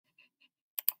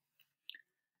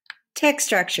Text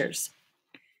structures.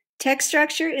 Text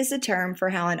structure is a term for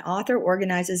how an author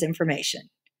organizes information.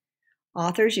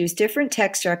 Authors use different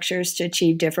text structures to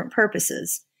achieve different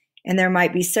purposes, and there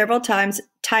might be several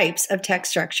types of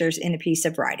text structures in a piece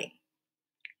of writing.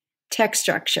 Text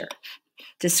structure,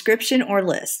 description or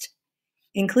list,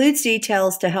 includes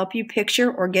details to help you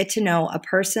picture or get to know a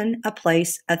person, a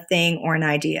place, a thing, or an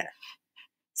idea.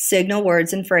 Signal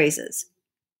words and phrases,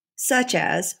 such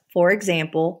as, for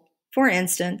example, for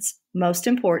instance, most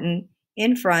important,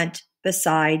 in front,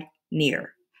 beside,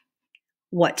 near.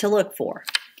 What to look for.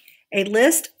 A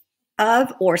list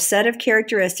of or set of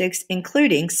characteristics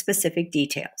including specific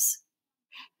details.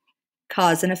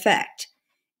 Cause and effect.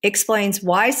 Explains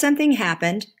why something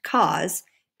happened, cause,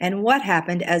 and what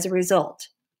happened as a result,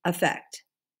 effect.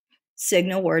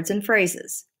 Signal words and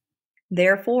phrases.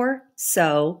 Therefore,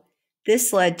 so,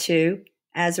 this led to,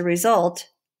 as a result,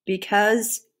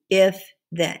 because, if,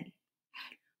 then.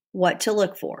 What to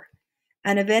look for.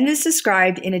 An event is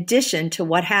described in addition to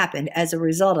what happened as a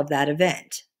result of that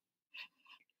event.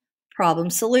 Problem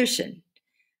solution.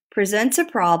 Presents a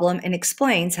problem and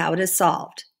explains how it is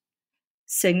solved.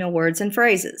 Signal words and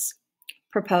phrases.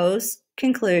 Propose,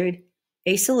 conclude,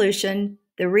 a solution,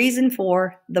 the reason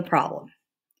for the problem.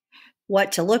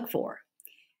 What to look for.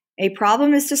 A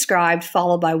problem is described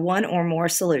followed by one or more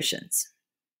solutions.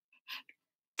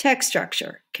 Text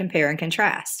structure, compare and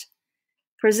contrast.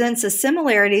 Presents the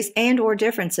similarities and or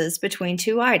differences between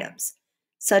two items,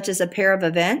 such as a pair of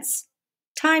events,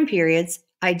 time periods,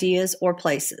 ideas, or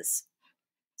places.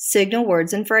 Signal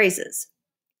words and phrases.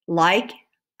 Like,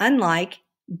 unlike,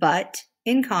 but,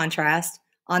 in contrast,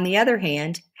 on the other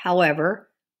hand, however,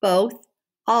 both,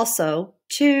 also,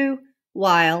 to,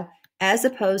 while, as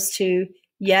opposed to,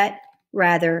 yet,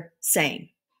 rather, same.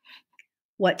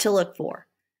 What to look for.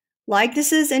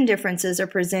 Likenesses and differences are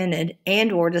presented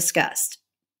and or discussed.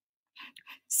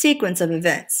 Sequence of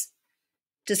events.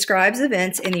 Describes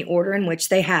events in the order in which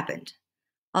they happened,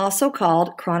 also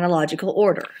called chronological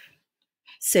order.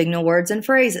 Signal words and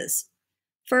phrases.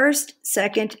 First,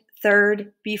 second,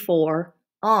 third, before,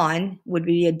 on would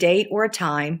be a date or a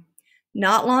time,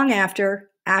 not long after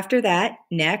that,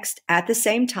 next, at the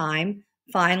same time,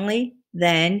 finally,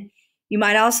 then. You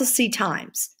might also see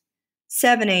times.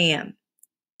 7 a.m.,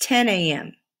 10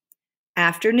 a.m.,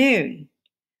 afternoon,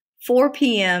 4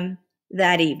 p.m.,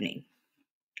 that evening.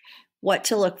 What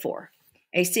to look for.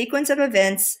 A sequence of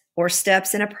events or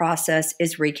steps in a process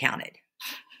is recounted.